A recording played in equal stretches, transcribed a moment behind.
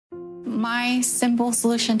My simple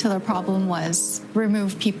solution to the problem was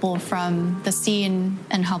remove people from the scene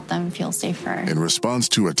and help them feel safer. In response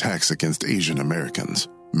to attacks against Asian Americans,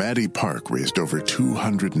 Maddie Park raised over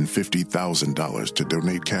 $250,000 to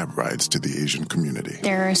donate cab rides to the Asian community.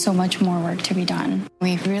 There is so much more work to be done.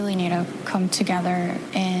 We really need to come together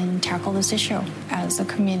and tackle this issue as a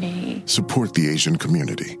community. Support the Asian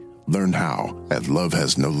community. Learn how at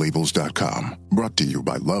lovehasnolabels.com. Brought to you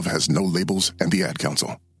by Love Has No Labels and the Ad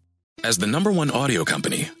Council. As the #1 audio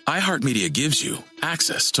company, iHeartMedia gives you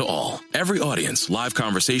access to all. Every audience, live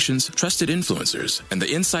conversations, trusted influencers, and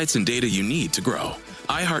the insights and data you need to grow.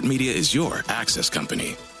 iHeartMedia is your access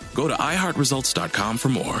company. Go to iHeartResults.com for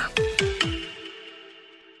more.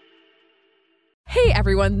 Hey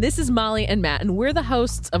everyone, this is Molly and Matt, and we're the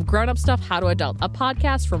hosts of Grown Up Stuff How to Adult, a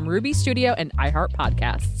podcast from Ruby Studio and iHeart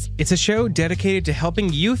Podcasts. It's a show dedicated to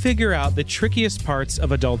helping you figure out the trickiest parts of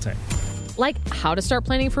adulting. Like how to start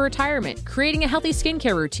planning for retirement, creating a healthy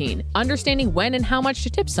skincare routine, understanding when and how much to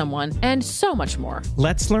tip someone, and so much more.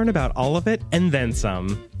 Let's learn about all of it and then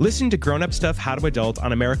some. Listen to Grown Up Stuff How to Adult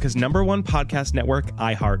on America's #1 podcast network,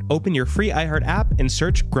 iHeart. Open your free iHeart app and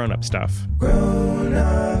search Grown Up Stuff. Grown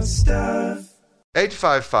Up Stuff.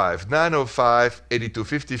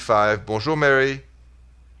 855-905-8255. Bonjour, Mary.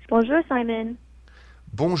 Bonjour, Simon.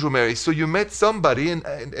 Bonjour, Mary. So you met somebody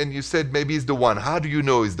and you said maybe he's the one. How do you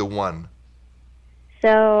know he's the one?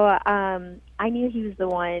 So I knew he was the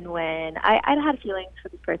one when I'd had feelings for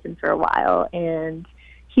this person for a while, and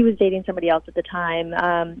he was dating somebody else at the time.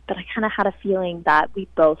 But I kind of had a feeling that we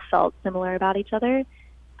both felt similar about each other.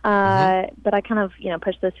 But I kind of,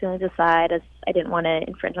 pushed those feelings aside as I didn't want to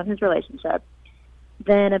infringe on his relationship.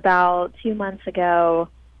 Then about 2 months ago,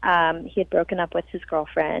 he had broken up with his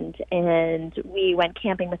girlfriend, and we went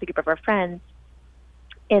camping with a group of our friends.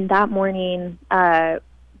 And that morning,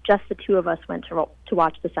 just the two of us went to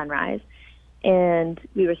watch the sunrise. And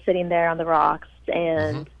we were sitting there on the rocks,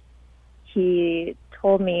 and he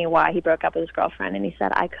told me why he broke up with his girlfriend. And he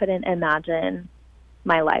said, I couldn't imagine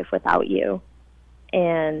my life without you.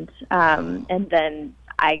 And then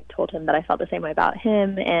I told him that I felt the same way about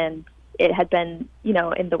him, and it had been,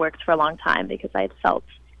 in the works for a long time because I had felt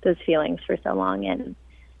those feelings for so long, and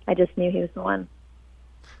I just knew he was the one.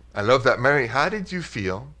 I love that. Mary, how did you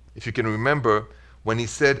feel, if you can remember, when he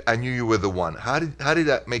said, I knew you were the one? How did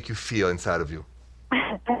that make you feel inside of you?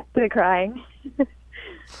 I started crying.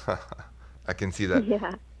 I can see that.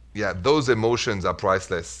 Yeah. Yeah, those emotions are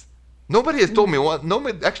priceless. Nobody has told me one.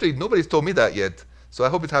 Nobody's told me that yet. So I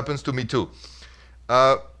hope it happens to me too.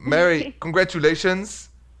 Mary, congratulations.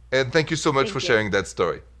 And thank you so much for sharing that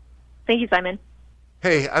story. Thank you, Simon.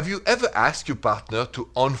 Hey, have you ever asked your partner to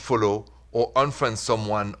unfollow or unfriend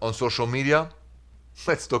someone on social media?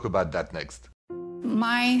 Let's talk about that next.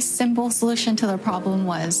 My simple solution to the problem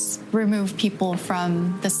was remove people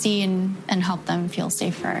from the scene and help them feel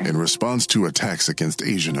safer. In response to attacks against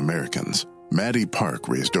Asian Americans, Maddie Park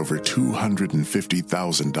raised over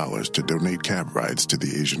 $250,000 to donate cab rides to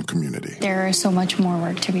the Asian community. There is so much more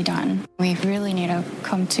work to be done. We really need to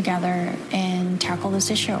come together and tackle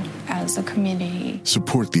this issue as a community.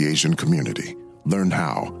 Support the Asian community. Learn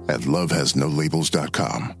how at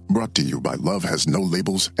lovehasnolabels.com. Brought to you by Love Has No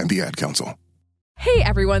Labels and the Ad Council. Hey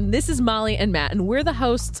everyone, this is Molly and Matt, and we're the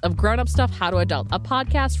hosts of Grown Up Stuff How to Adult, a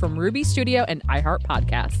podcast from Ruby Studio and iHeart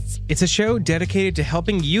Podcasts. It's a show dedicated to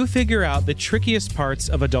helping you figure out the trickiest parts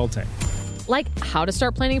of adulting. Like how to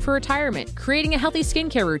start planning for retirement, creating a healthy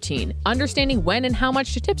skincare routine, understanding when and how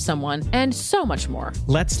much to tip someone, and so much more.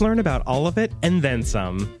 Let's learn about all of it and then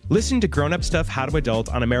some. Listen to Grown Up Stuff How to Adult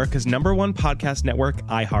on America's #1 podcast network,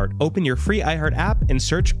 iHeart. Open your free iHeart app and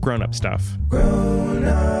search Grown Up Stuff. Grown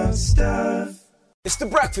Up Stuff. It's The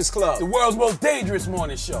Breakfast Club, the world's most dangerous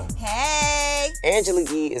morning show. Hey! Angela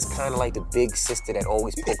Yee is kind of like the big sister that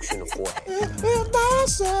always pokes you in the forehead.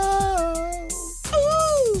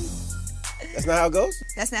 That's not how it goes?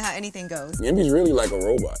 That's not how anything goes. Yemi's really like a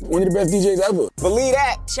robot. One of the best DJs ever. Believe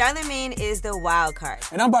that. Charlamagne is the wild card.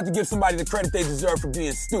 And I'm about to give somebody the credit they deserve for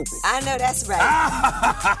being stupid. I know that's right.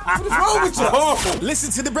 What is wrong with you? Oh.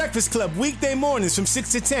 Listen to The Breakfast Club weekday mornings from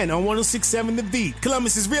 6 to 10 on 106.7 The Beat.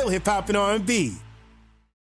 Columbus's real hip-hop and R&B.